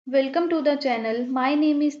Welcome to the channel. My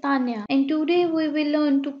name is Tanya and today we will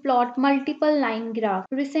learn to plot multiple line graph.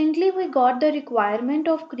 Recently we got the requirement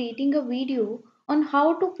of creating a video on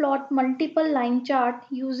how to plot multiple line chart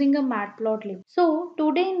using a Matplotlib. So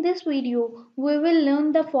today in this video we will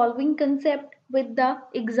learn the following concept with the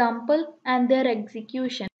example and their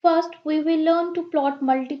execution. First, we will learn to plot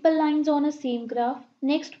multiple lines on a same graph.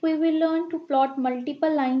 Next, we will learn to plot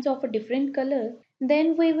multiple lines of a different color.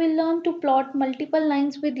 Then we will learn to plot multiple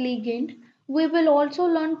lines with ligand. We will also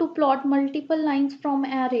learn to plot multiple lines from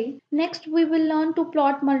array. Next, we will learn to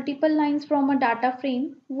plot multiple lines from a data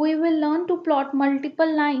frame. We will learn to plot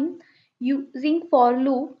multiple lines using for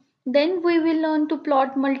loop. Then we will learn to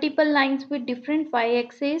plot multiple lines with different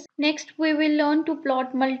y-axis. Next, we will learn to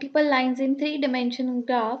plot multiple lines in three-dimensional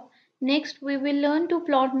graph. Next, we will learn to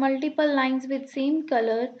plot multiple lines with same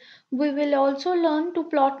color. We will also learn to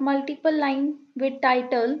plot multiple lines with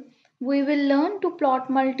title. We will learn to plot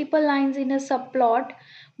multiple lines in a subplot.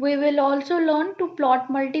 We will also learn to plot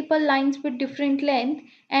multiple lines with different length,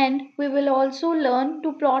 and we will also learn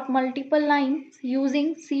to plot multiple lines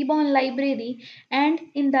using seaborn library, and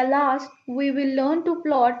in the last we will learn to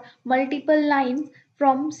plot multiple lines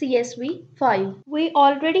from CSV file. We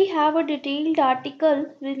already have a detailed article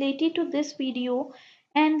related to this video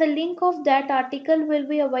and the link of that article will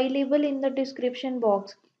be available in the description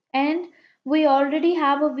box. And we already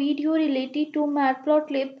have a video related to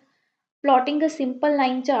Matplotlib plotting a simple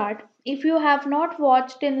line chart. If you have not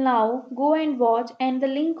watched till now, go and watch and the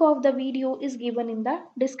link of the video is given in the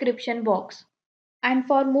description box. And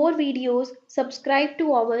for more videos, subscribe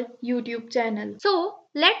to our YouTube channel. So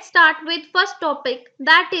let's start with first topic,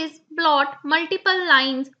 that is plot multiple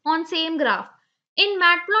lines on same graph. In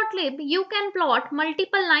Matplotlib, you can plot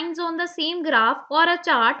multiple lines on the same graph or a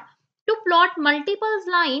chart. To plot multiple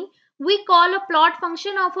lines, we call a plot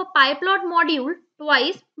function of a pyplot module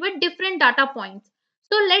twice with different data points.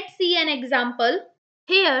 So let's see an example.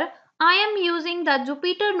 Here I am using the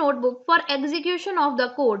Jupyter notebook for execution of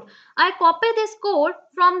the code. I copy this code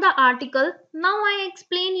from the article. Now I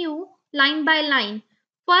explain you line by line.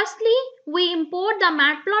 Firstly, we import the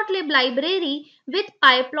Matplotlib library with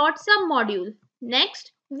pyplot submodule.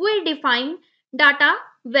 Next, we define data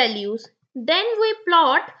values. Then we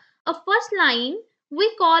plot a first line.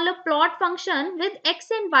 We call a plot function with x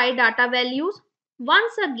and y data values.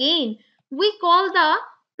 Once again, we call the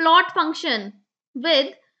plot function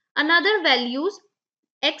with another values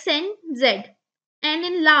x and z. And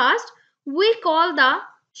in last, we call the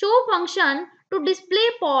show function to display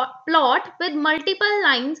plot with multiple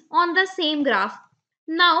lines on the same graph.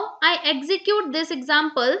 Now I execute this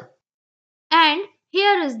example and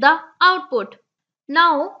here is the output.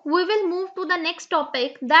 Now we will move to the next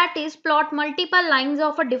topic, that is plot multiple lines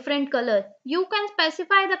of a different color. You can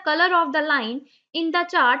specify the color of the line in the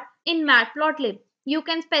chart in Matplotlib. You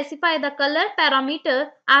can specify the color parameter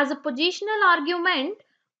as a positional argument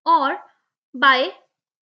or by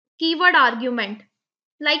keyword argument.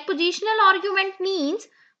 Like positional argument means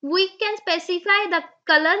we can specify the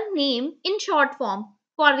color name in short form.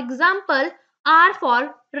 For example, R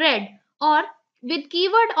for red, or with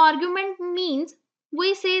keyword argument means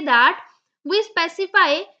we say that we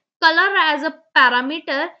specify color as a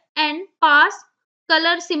parameter and pass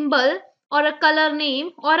color symbol or a color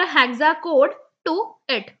name or a hexa code to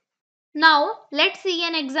it. Now let's see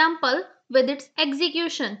an example with its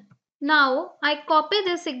execution. Now I copy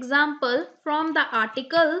this example from the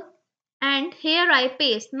article and here I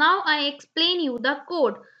paste. Now I explain you the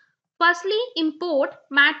code. Firstly, import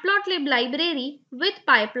Matplotlib library with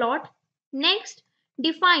pyplot. Next,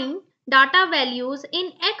 define data values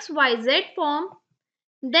in XYZ form.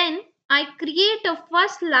 Then I create a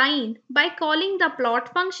first line by calling the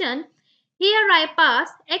plot function. Here I pass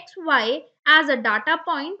XY as a data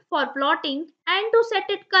point for plotting, and to set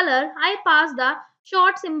it color I pass the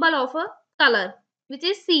short symbol of a color which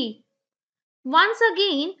is C. Once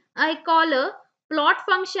again I call a plot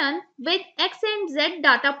function with X and Z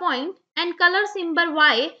data point and color symbol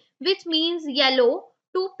Y, which means yellow,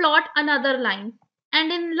 to plot another line.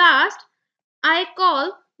 And in last I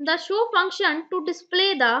call the show function to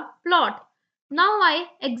display the plot. Now I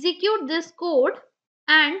execute this code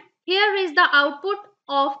and here is the output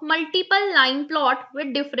of multiple line plot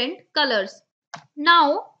with different colors.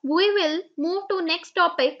 Now we will move to next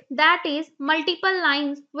topic, that is multiple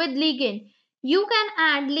lines with ligand. You can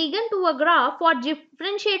add ligand to a graph for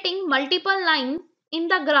differentiating multiple lines in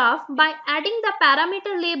the graph by adding the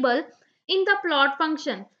parameter label in the plot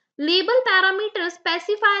function. Label parameters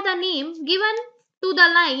specify the name given to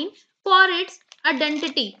the line for its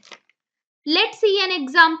identity. Let's see an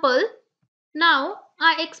example. Now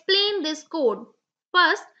I explain this code.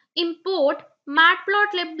 First, import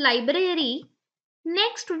Matplotlib library.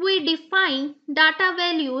 Next we define data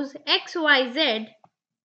values x, y, z.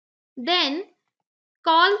 Then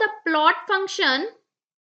call the plot function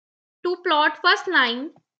to plot first line,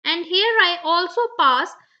 and here I also pass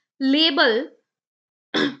label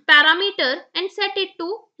parameter and set it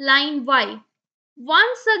to line y.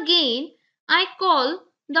 Once again I call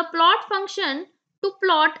the plot function to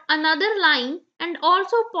plot another line and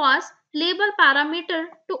also pass label parameter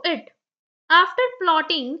to it. After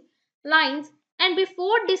plotting lines and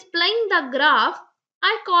before displaying the graph,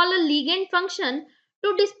 I call a ligand function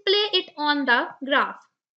to display it on the graph.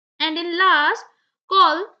 And in last,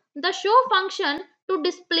 call the show function to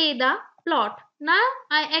display the plot. Now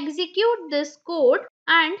I execute this code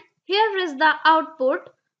and here is the output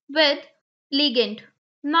with ligand.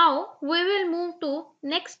 Now we will move to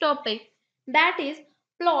next topic, that is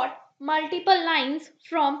plot multiple lines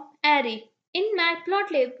from array. In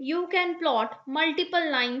Matplotlib, you can plot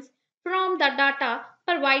multiple lines from the data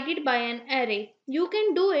provided by an array. You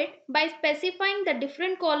can do it by specifying the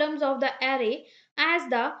different columns of the array as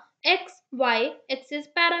the x, y axis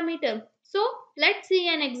parameter. So let's see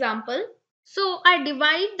an example. So I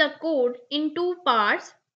divide the code in two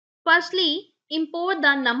parts. Firstly, import the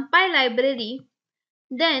NumPy library.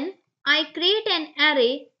 Then I create an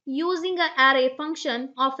array using an array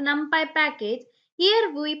function of NumPy package.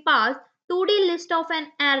 Here we pass 2D list of an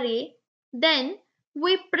array. Then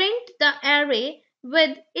we print the array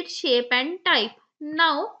with its shape and type.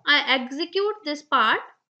 Now I execute this part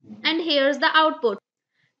and here's the output.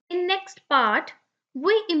 In next part,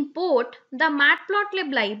 we import the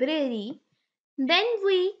Matplotlib library. Then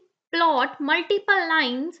we plot multiple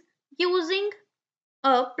lines using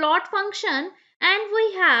a plot function, and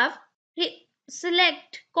we have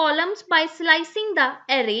select columns by slicing the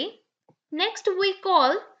array. Next we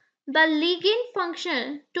call the ligand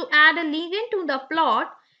function to add a ligand to the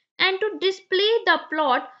plot, and to display the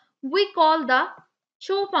plot we call the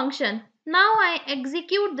show function. Now I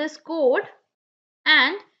execute this code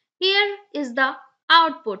and here is the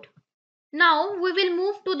output. Now we will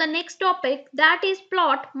move to the next topic, that is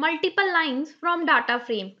plot multiple lines from data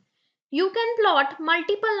frame. You can plot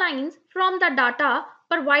multiple lines from the data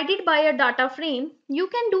provided by a data frame. You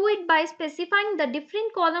can do it by specifying the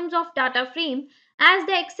different columns of data frame as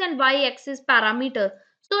the x and y axis parameter.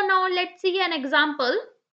 So now let's see an example.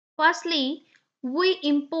 Firstly, we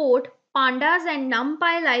import pandas and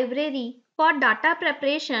numpy library for data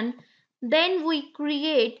preparation. Then we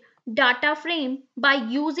create data frame by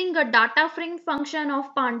using a data frame function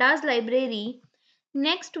of pandas library.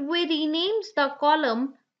 Next we rename the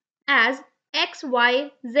column as x,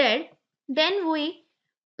 y, z. Then we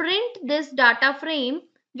print this data frame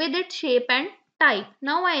with its shape and type.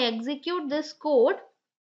 Now I execute this code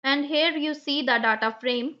and here you see the data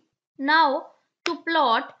frame. Now to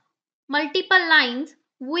plot multiple lines,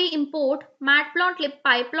 we import Matplotlib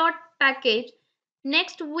pyplot package.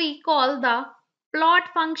 Next we call the plot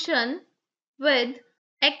function with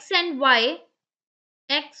x and y,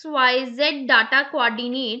 x, y, z data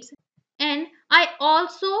coordinates, and I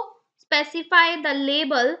also specify the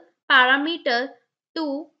label parameter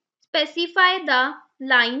to specify the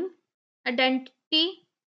line identity,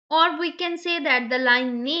 or we can say that the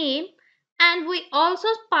line name, and we also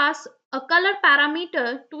pass a color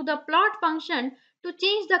parameter to the plot function to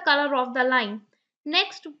change the color of the line.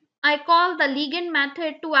 Next I call the ligand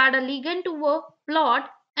method to add a ligand to a plot,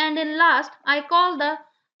 and in last I call the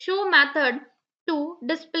show method to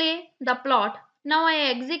display the plot. Now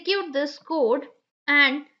I execute this code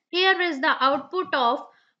and here is the output of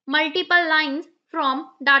multiple lines from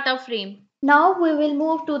data frame. Now we will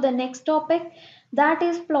move to the next topic, that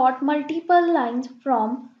is plot multiple lines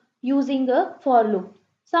from using a for loop.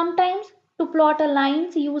 Sometimes to plot a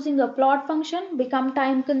lines using a plot function become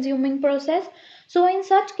time consuming process. So in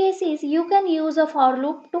such cases you can use a for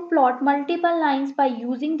loop to plot multiple lines by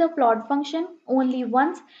using the plot function only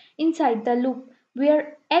once inside the loop,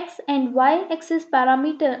 where x and y axis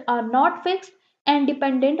parameter are not fixed and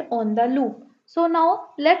dependent on the loop. So now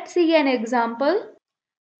let's see an example.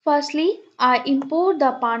 Firstly, I import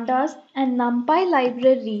the pandas and numpy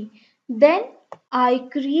library. Then I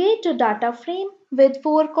create a data frame with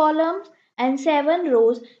 4 columns and 7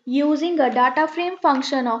 rows using a data frame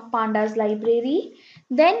function of pandas library.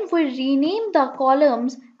 Then we rename the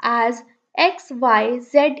columns as x, y,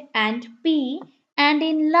 z and p, and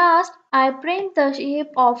in last I print the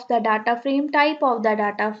shape of the data frame, type of the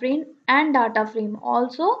data frame and data frame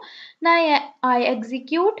also. Now I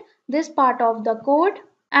execute this part of the code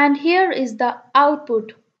and here is the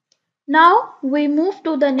output. Now we move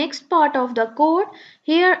to the next part of the code.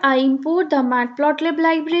 Here I import the Matplotlib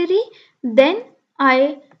library. Then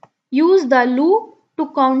I use the loop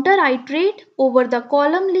to counter iterate over the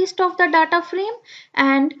column list of the data frame,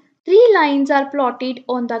 and three lines are plotted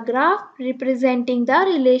on the graph representing the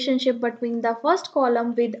relationship between the first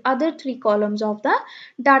column with other three columns of the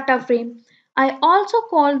data frame. I also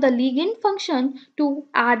call the ligand function to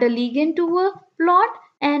add a ligand to a plot,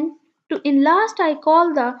 and in last I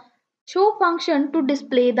call the show function to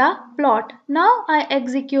display the plot. Now I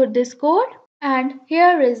execute this code and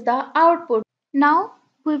here is the output. Now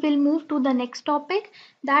we will move to the next topic,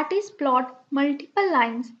 that is plot multiple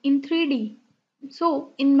lines in 3D.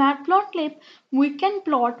 So in Matplotlib we can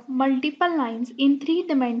plot multiple lines in 3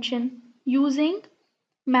 dimensions using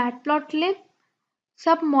Matplotlib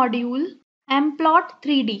submodule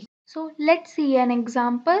mplot3d. So let's see an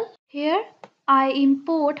example. Here I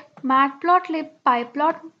import matplotlib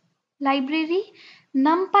pyplot library,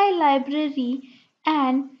 numpy library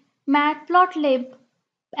and matplotlib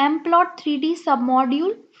mplot3d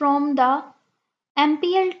submodule from the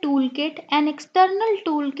MPL toolkit, an external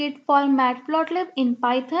toolkit for matplotlib in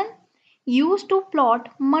Python used to plot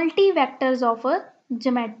multi-vectors of a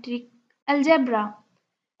geometric algebra.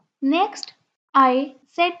 Next, I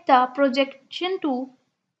set the projection to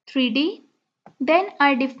 3D. Then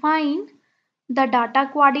I define the data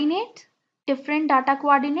coordinates, different data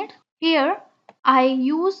coordinates. Here, I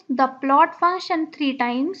use the plot function 3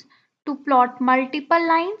 times to plot multiple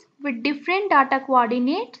lines with different data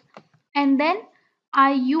coordinates, and then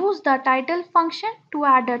I use the title function to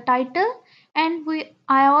add a title, and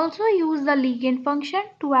I also use the ligand function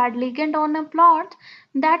to add ligand on a plot.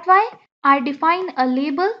 That why I define a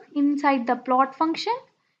label inside the plot function,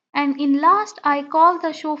 and in last I call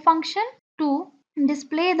the show function to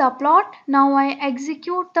display the plot. Now I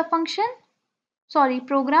execute the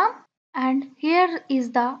program, and here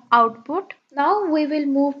is the output. Now we will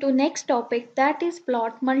move to next topic, that is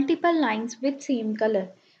plot multiple lines with same color.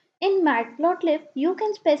 In Matplotlib you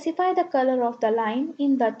can specify the color of the line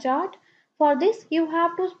in the chart. For this you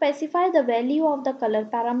have to specify the value of the color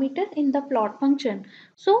parameter in the plot function.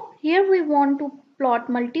 So here we want to plot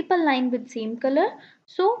multiple line with same color,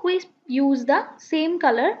 so we use the same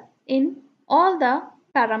color in all the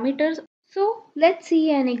parameters. So let's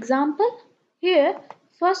see an example. Here,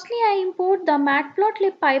 firstly I import the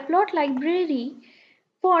Matplotlib pyplot library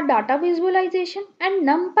for data visualization and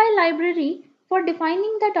NumPy library for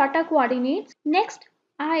defining the data coordinates. Next,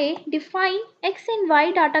 I define x and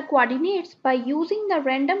y data coordinates by using the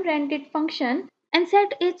random rendered function and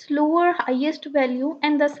set its lower highest value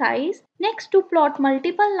and the size. Next, to plot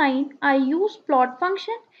multiple line, I use plot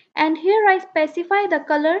function, and here I specify the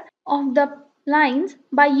color of the lines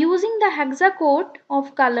by using the hexacode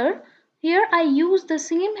of color. Here I use the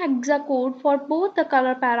same hexacode for both the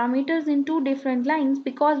color parameters in two different lines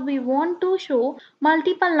because we want to show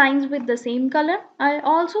multiple lines with the same color. I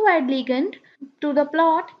also add ligand to the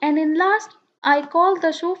plot, and in last I call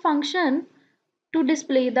the show function to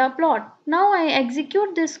display the plot. Now I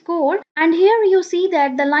execute this code, and here you see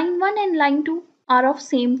that the line 1 and line 2 are of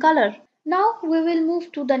same color. Now we will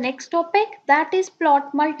move to the next topic, that is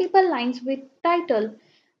plot multiple lines with title.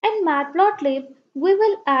 In Matplotlib we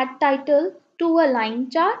will add title to a line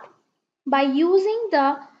chart by using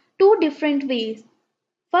the two different ways.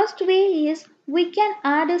 First way is we can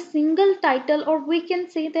add a single title, or we can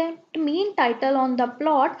say the main title on the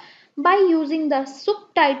plot by using the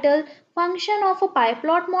subtitle function of a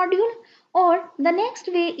pyplot module, or the next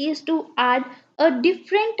way is to add a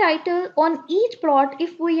different title on each plot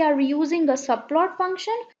if we are using a subplot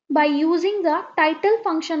function by using the title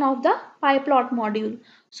function of the pyplot module.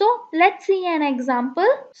 So let's see an example.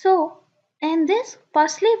 So in this,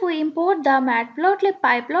 firstly we import the Matplotlib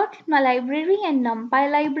pyplot library and NumPy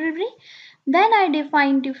library. Then I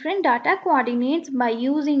define different data coordinates by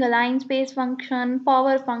using a line space function,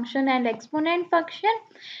 power function and exponent function.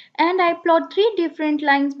 And I plot three different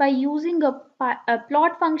lines by using a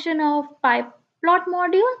plot function of pyplot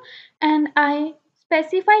module, and I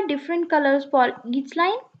specify different colors for each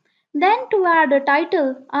line. Then to add a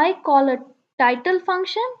title, I call a title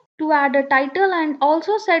function to add a title and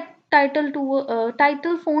also set title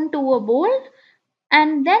font to a bold,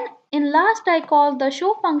 and then in last I call the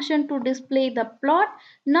show function to display the plot.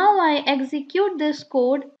 Now I execute this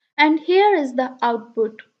code, and here is the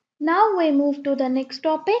output. Now we move to the next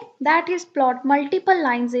topic, that is plot multiple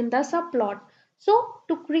lines in the subplot. So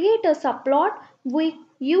to create a subplot we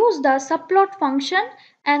use the subplot function,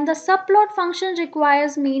 and the subplot function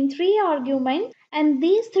requires main three arguments, and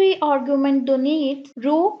these three arguments denote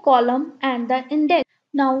row, column and the index.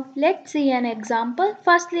 Now let's see an example.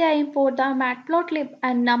 Firstly, I import the Matplotlib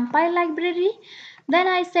and NumPy library. Then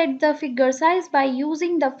I set the figure size by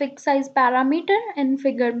using the fixed size parameter in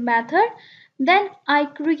figure method. Then I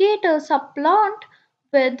create a subplot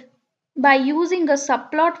with by using a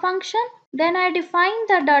subplot function. Then I define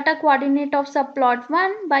the data coordinate of subplot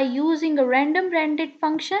 1 by using a random rendered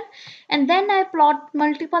function, and then I plot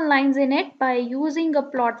multiple lines in it by using a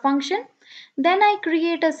plot function. Then I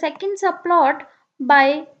create a second subplot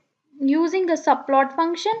by using a subplot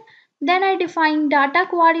function. Then I define data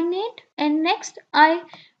coordinate, and next I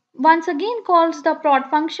once again calls the plot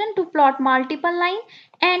function to plot multiple line,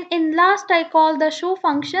 and in last I call the show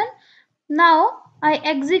function. Now I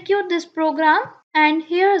execute this program and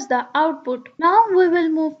here's the output. Now we will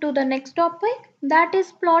move to the next topic, that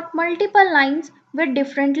is plot multiple lines with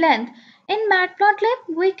different length. In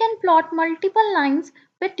Matplotlib we can plot multiple lines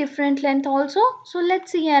with different length also. So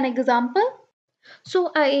let's see an example.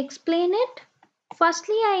 So I explain it.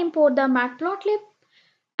 Firstly I import the Matplotlib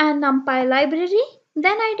and NumPy library.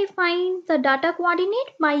 Then I define the data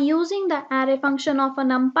coordinate by using the array function of a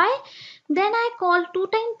NumPy. Then I call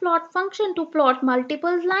two-time plot function to plot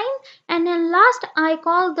multiple lines, and then last I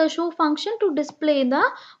call the show function to display the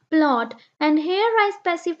plot. And here I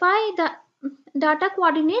specify the data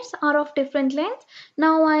coordinates are of different lengths.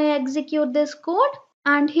 Now I execute this code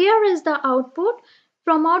and here is the output.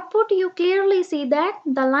 From output you clearly see that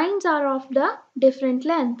the lines are of the different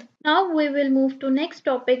length. Now we will move to next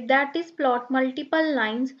topic, that is plot multiple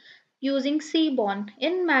lines using seaborn.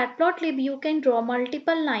 In Matplotlib you can draw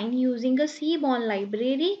multiple line using a seaborn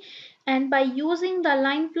library and by using the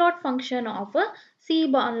line plot function of a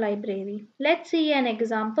seaborn library. Let's see an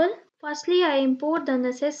example. Firstly, I import the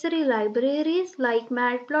necessary libraries like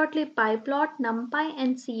Matplotlib, PyPlot, NumPy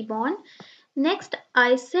and seaborn. Next,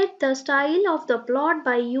 I set the style of the plot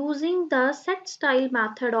by using the setStyle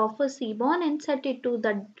method of a seaborn and set it to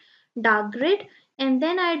the dark grid. And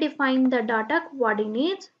then I define the data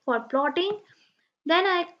coordinates for plotting. Then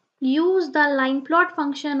I use the line plot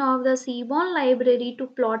function of the seaborn library to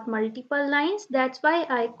plot multiple lines. That's why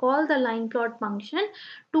I call the line plot function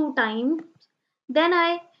two times. Then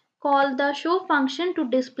I call the show function to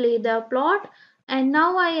display the plot, and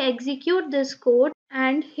now I execute this code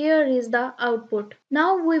and here is the output.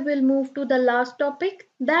 Now we will move to the last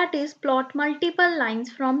topic, that is plot multiple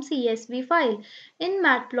lines from CSV file. In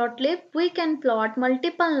Matplotlib we can plot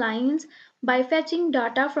multiple lines by fetching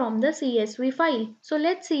data from the CSV file. So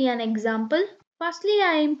let's see an example. Firstly,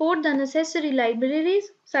 I import the necessary libraries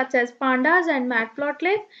such as pandas and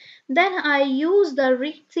matplotlib. Then I use the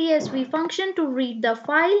read CSV function to read the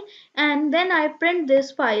file and then I print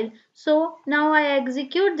this file. So now I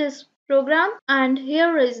execute this program and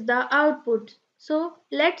here is the output. So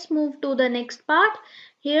let's move to the next part.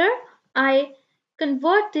 Here I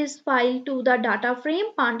convert this file to the data frame,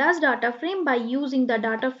 pandas data frame, by using the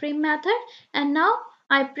data frame method, and now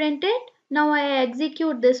I print it. Now I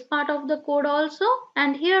execute this part of the code also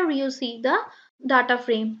and here you see the data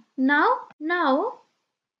frame. Now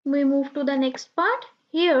we move to the next part.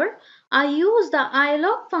 Here I use the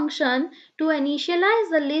ilog function to initialize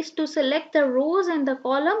the list to select the rows and the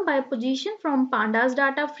column by position from pandas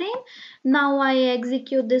data frame. Now I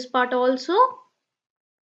execute this part also.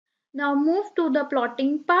 Now move to the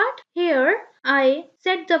plotting part. Here I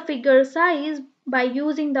set the figure size by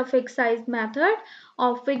using the fixed size method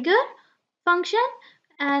of figure function,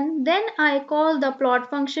 and then I call the plot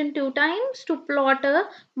function two times to plot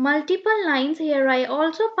multiple lines. Here I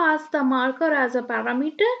also pass the marker as a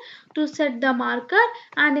parameter to set the marker,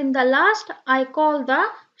 and in the last I call the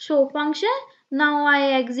show function. Now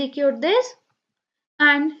I execute this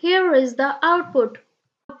and here is the output.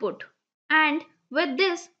 And with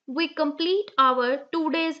this we complete our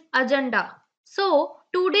today's agenda. So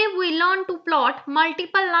today we learned to plot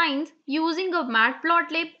multiple lines using a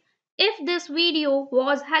matplotlib. If this video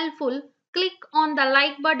was helpful, click on the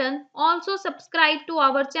like button. Also subscribe to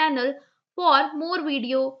our channel for more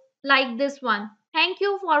video like this one. Thank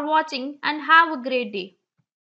you for watching and have a great day.